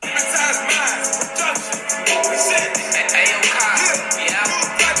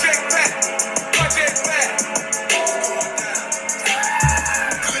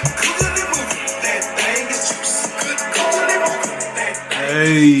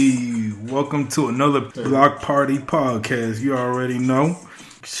Hey, welcome to another Block Party podcast. You already know.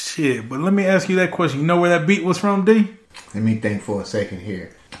 Shit, but let me ask you that question. You know where that beat was from, D? Let me think for a second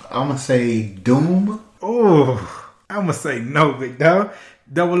here. I'm going to say Doom. Oh, I'm going to say no, big dog.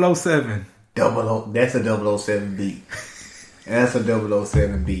 007. That's a 007 beat. That's a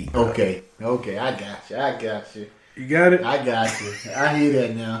 007 beat. Okay, I got you. You got it? I got you. I hear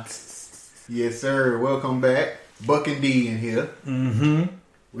that now. Yes, sir. Welcome back. Buck and D in here. Mm-hmm.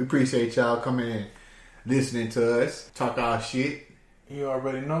 We appreciate y'all coming in, listening to us, talk our shit. You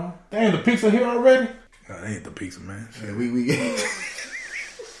already know. Damn, the pizza here already? No, that ain't the pizza, man. Yeah, we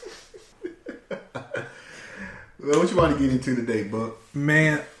Well, what you want to get into today, Buck?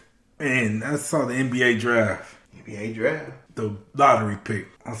 Man, I saw the NBA draft. NBA draft? The lottery pick.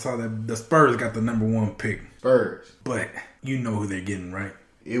 I saw that the Spurs got the number 1 pick. Spurs. But you know who they're getting, right?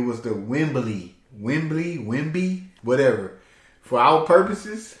 It was the Wemby, whatever. For our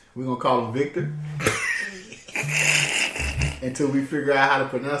purposes, we're going to call him Victor. Until we figure out how to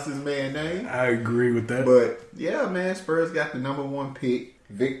pronounce this man's name. I agree with that. But, yeah, man, Spurs got the number 1 pick.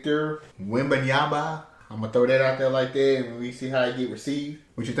 Victor Wembanyama. I'm going to throw that out there like that and we see how it get received.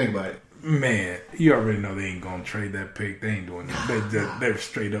 What you think about it? Man, you already know they ain't going to trade that pick. They ain't doing that. They're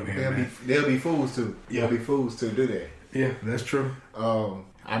straight up here, man. They'll be fools to. Yeah. They'll be fools to do that. Yeah, that's true.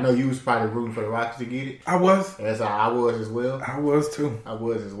 I know you was probably rooting for the Rockets to get it. I was. As I was as well. I was too.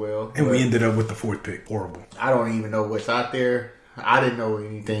 And we ended up with the 4th pick. Horrible. I don't even know what's out there. I didn't know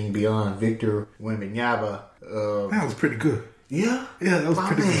anything beyond Victor Wembanyama. That was pretty good. Yeah, that was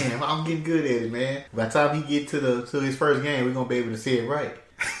pretty good. I'm getting good at it, man. By the time he get to his first game, we're gonna be able to see it right.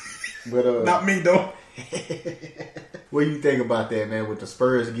 But not me though. What do you think about that, man? With the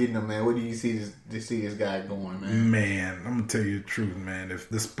Spurs getting him, man, what do you see this guy going, man? Man, I'm gonna tell you the truth, man. If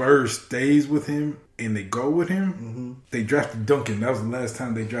the Spurs stays with him and they go with him, they drafted Duncan. That was the last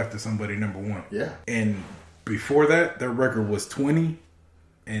time they drafted somebody number 1. Yeah, and before that, their record was 20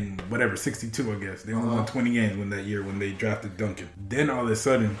 and whatever 62, I guess. They only won 20 games when they drafted Duncan. Then all of a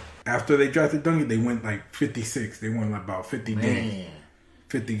sudden, after they drafted Duncan, they went like 56. They won like about 50 games.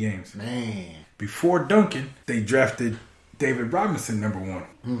 50 games. Man. Before Duncan, they drafted David Robinson number 1.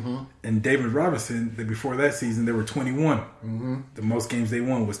 Mm-hmm. And David Robinson, before that season, they were 21. Mm-hmm. The most games they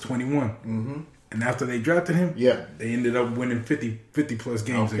won was 21. Mm-hmm. And after they drafted him, they ended up winning 50 plus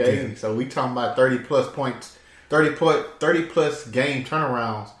games again. So we talking about 30 plus points, 30 plus game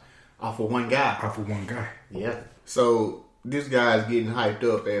turnarounds off of one guy. Yeah. So this guy's getting hyped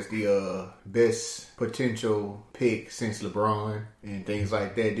up as the best potential pick since LeBron and things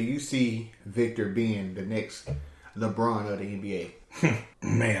like that. Do you see Victor being the next LeBron of the NBA?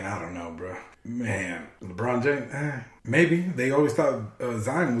 Man, I don't know, bro. Man, LeBron James, maybe. They always thought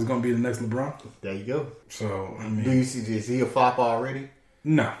Zion was going to be the next LeBron. There you go. So, I mean. Do you see, is he a flop already?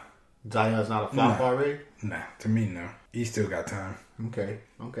 No. Zion's not a flop already? Nah, to me, no. He still got time. Okay.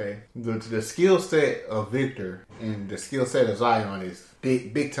 The skill set of Victor and the skill set of Zion is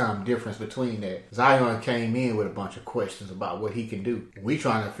big time difference between that. Zion came in with a bunch of questions about what he can do. We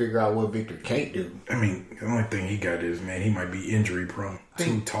trying to figure out what Victor can't do. I mean, the only thing he got is, man, he might be injury prone.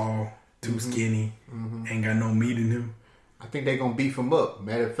 Too tall, too skinny, ain't got no meat in him. I think they're going to beef him up.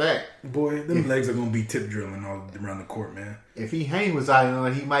 Matter of fact. Boy, them legs are going to be tip drilling all around the court, man. If he hang with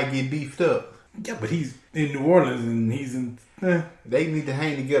Zion, he might get beefed up. Yeah, but he's in New Orleans and he's in... They need to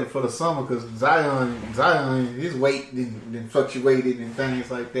hang together for the summer because Zion, his weight then fluctuated and things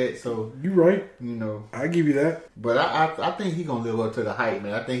like that. So you're right. You know. I give you that. But I think he's going to live up to the hype,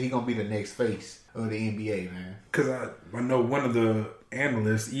 man. I think he's going to be the next face of the NBA, man. Because I know one of the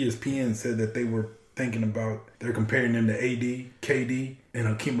analysts, ESPN, said that they were thinking about, they're comparing them to AD, KD, and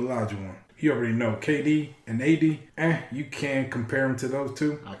Hakeem Olajuwon. You already know KD and AD, you can't compare them to those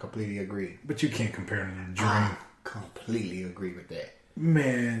two. I completely agree. But you can't compare them to Dream. I completely agree with that.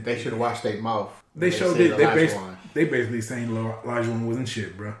 Man. They should have watched their mouth. They showed it. They basically saying Olajuwon wasn't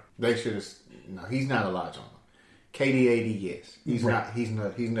shit, bro. They should have. No, he's not Olajuwon. KD, AD, yes. He's not. He's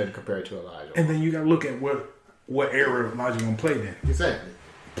nothing compared to Olajuwon. And then you got to look at what era Olajuwon played in. Exactly.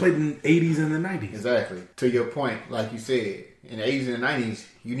 Played in the 80s and the 90s. Exactly. To your point, like you said, in the 80s and the 90s,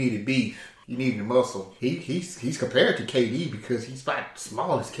 you needed beef. You needed muscle. He's compared to KD because he's about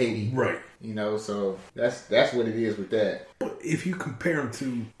small as KD. Right. You know, so that's what it is with that. But if you compare him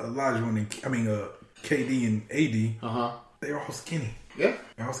to Olajuwon KD and AD, they're all skinny. Yeah.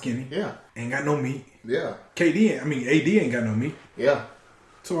 They're all skinny. Yeah. Ain't got no meat. Yeah. AD ain't got no meat. Yeah.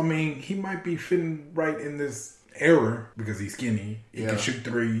 So, he might be fitting right in this era because he's skinny. He can shoot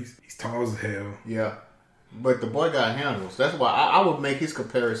threes. He's tall as hell. Yeah. But the boy got handles. That's why I would make his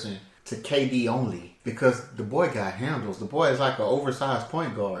comparison to KD only because the boy got handles. The boy is like an oversized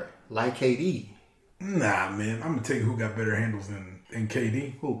point guard, like KD. Nah, man. I'm gonna tell you who got better handles than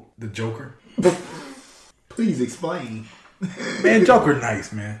KD. Who? The Joker. Please explain. Man, Joker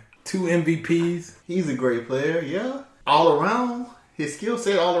nice, man. 2 MVPs. He's a great player, yeah. All around. His skill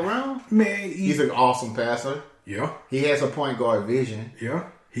set all around. Man, he's an awesome passer. Yeah. He has a point guard vision. Yeah.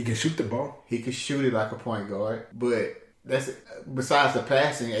 He can shoot the ball. He can shoot it like a point guard. But that's besides the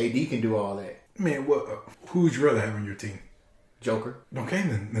passing, AD can do all that. Man, who would you rather have on your team? Joker. Okay,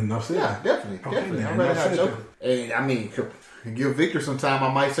 then enough said. Yeah, definitely. I'd rather have Joker. And I mean, give Victor some time.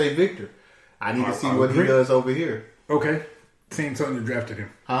 I might say Victor. I need to see what he does over here. Okay. San Antonio drafted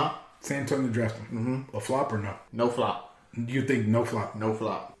him. Huh? San Antonio drafted him. Mm-hmm. A flop or no? No flop. You think no flop? No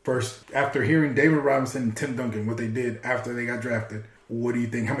flop. First, after hearing David Robinson and Tim Duncan, what they did after they got drafted, what do you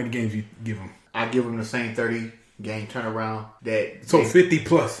think? How many games you give them? I give them the same 30-game turnaround. 50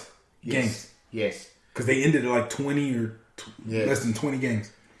 plus games? Yes. Because they ended at like 20 or less than 20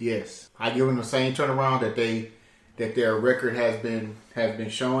 games. Yes. I give them the same turnaround that their record has been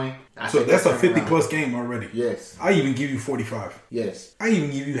showing. So that's a 50 plus game already. Yes. I even give you 45. Yes. I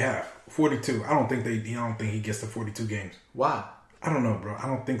even give you half. 42. I don't think he gets to 42 games. Why? I don't know, bro. I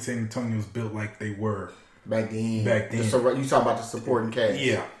don't think San Antonio's built like they were back then. You talking about the supporting cast?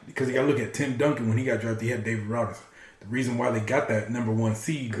 Yeah, because you got to look at Tim Duncan when he got drafted. He had David Robinson. The reason why they got that number 1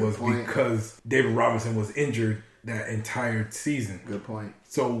 seed was because David Robinson was injured that entire season. Good point.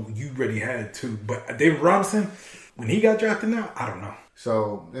 So you already had 2, but David Robinson, when he got drafted, now I don't know.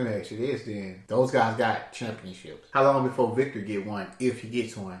 So let me ask you this: then those guys got championships. How long before Victor get one, if he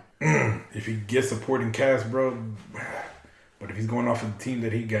gets one? If he gets supporting cast, bro. But if he's going off of the team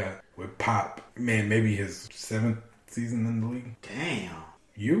that he got with Pop, man, maybe his 7th season in the league. Damn.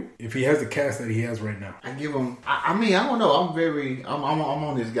 If he has the cast that he has right now, I give him. I mean, I don't know. I'm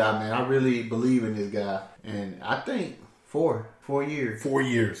on this guy, man. I really believe in this guy, and I think 4 years. 4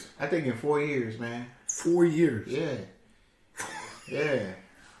 years. I think in 4 years, man. 4 years. Yeah. Yeah.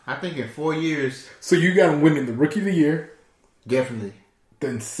 I think in 4 years. So you got him winning the Rookie of the Year. Definitely.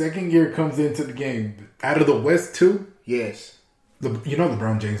 Then second year comes into the game. Out of the West, too? Yes.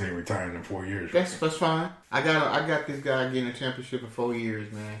 LeBron James ain't retiring in 4 years. That's fine. I got this guy getting a championship in 4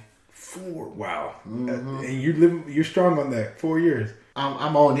 years, man. 4? Wow. Mm-hmm. And you're strong on that. 4 years.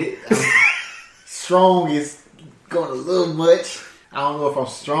 I'm on it. Strong is going a little much. I don't know if I'm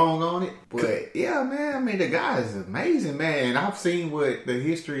strong on it, but yeah, man. I mean, the guy is amazing, man. And I've seen what the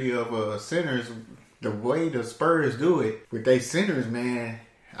history of centers, the way the Spurs do it with their centers, man.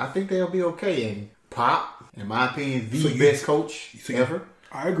 I think they'll be okay. And Pop, in my opinion, the best coach ever.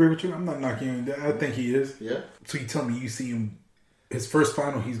 I agree with you. I'm not knocking you on that. I think he is. Yeah. So you tell me you see him, his first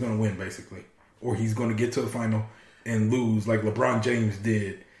final, he's going to win, basically. Or he's going to get to the final and lose like LeBron James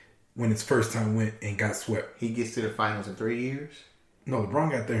did when his first time went and got swept. He gets to the finals in 3 years? No,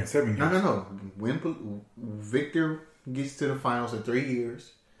 LeBron got there in 7 years. No. Victor gets to the finals in 3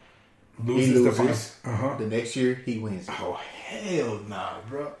 years. He loses the finals. The next year, he wins it. Oh, hell nah,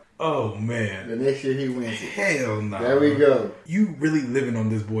 bro. Oh, man. The next year, he wins it. Hell nah. There we go. You really living on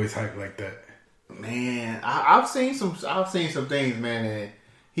this boy's hype like that. Man, I've seen some things, man, and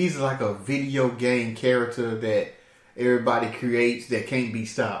he's like a video game character that everybody creates that can't be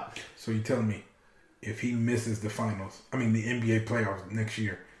stopped. So you tell me, if he misses the finals, the NBA playoffs next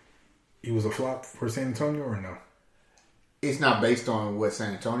year, he was a flop for San Antonio or no? It's not based on what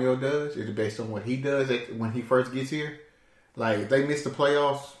San Antonio does. It's based on what he does when he first gets here. Like, if they miss the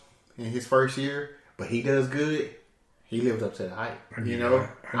playoffs in his first year, but he does good, he lived up to the hype.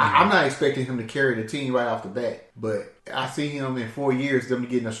 I'm not expecting him to carry the team right off the bat, but I see him in 4 years, them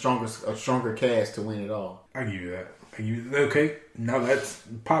getting a stronger cast to win it all. I give you that. Okay, now that's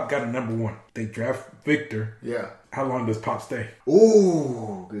Pop got a number 1. They draft Victor. Yeah. How long does Pop stay?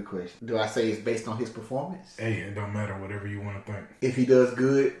 Ooh, good question. Do I say it's based on his performance? Hey, it don't matter. Whatever you want to think. If he does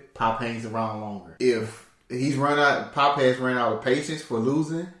good, Pop hangs around longer. If Pop has run out of patience for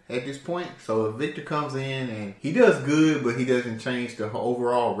losing at this point. So if Victor comes in and he does good, but he doesn't change the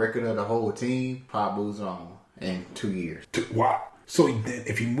overall record of the whole team, Pop moves on in 2 years. Wow. So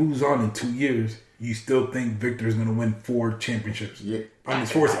if he moves on in 2 years, you still think Victor is going to win 4 championships? Yeah.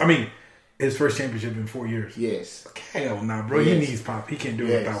 His first championship in 4 years. Yes. Hell nah, bro. Yes. He needs Pop. He can't do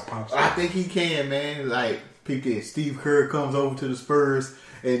it without Pop. I think he can, man. Like, Steve Kerr comes over to the Spurs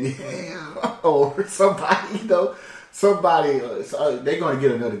and or somebody, Somebody, they're going to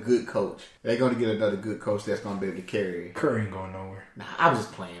get another good coach. They're going to get another good coach that's going to be able to carry it. Curry ain't going nowhere. Nah, I'm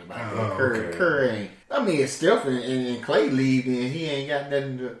just playing about that. Curry ain't. I mean, if Steph and Clay leave, then he ain't got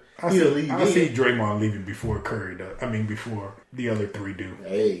nothing to. I see Draymond leaving before Curry does. I mean, before the other three do.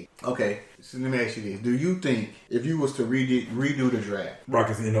 Hey, okay. So let me ask you this: do you think if you was to redo the draft,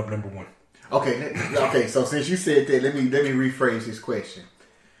 Rockets end up number one? Okay. So since you said that, let me rephrase this question.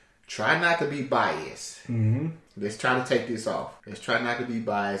 Try not to be biased. Mm-hmm. Let's try to take this off. Let's try not to be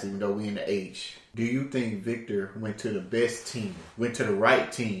biased, even though we in the H. Do you think Victor went to the best team, went to the right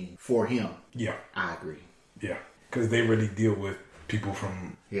team for him? Yeah. I agree. Yeah. Because they really deal with people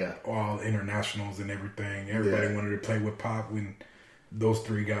from all internationals and everything. Everybody wanted to play with Pop when those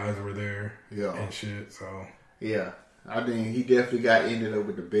three guys were there and shit. So yeah. I think he definitely ended up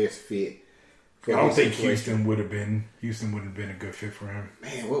with the best fit. I don't think Houston would have been a good fit for him.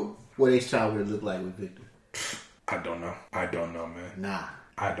 Man, what H-Town would it look like with Victor? I don't know, man. Nah.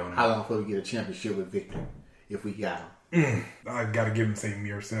 I don't know. How long before we get a championship with Victor? If we got him. I got to give him say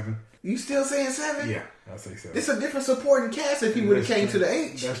mere 7. You still saying 7? Yeah, I'll say 7. It's a different supporting cast if he would have came to the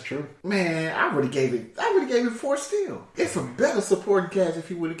H. That's true. Man, I would have gave it 4 still. It's a better supporting cast if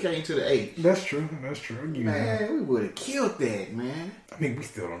he would have came to the H. That's true. Man, we would have killed that, man. I mean, we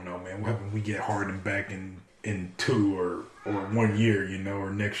still don't know, man. What happens when we get Harden back in 2 or 1 year, or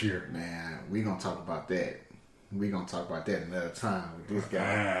next year? Man, we gonna talk about that. We gonna talk about that another time with this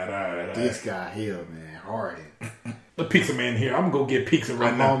guy. All right. This guy here, man, Harden. The pizza man here. I'm gonna go get pizza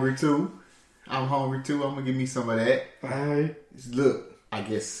right now. I'm hungry too. I'm gonna give me some of that. All right. Look, I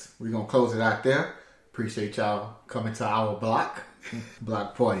guess we're gonna close it out there. Appreciate y'all coming to our block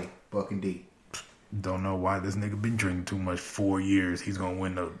party, Buck and D. Don't know why this nigga been drinking too much. 4 years. He's gonna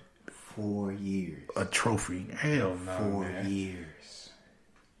win 4 years. A trophy. Hell no. 4 years.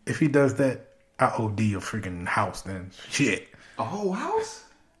 If he does that, I OD a freaking house then. Shit. A whole house?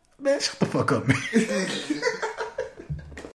 Man, shut the fuck up, man.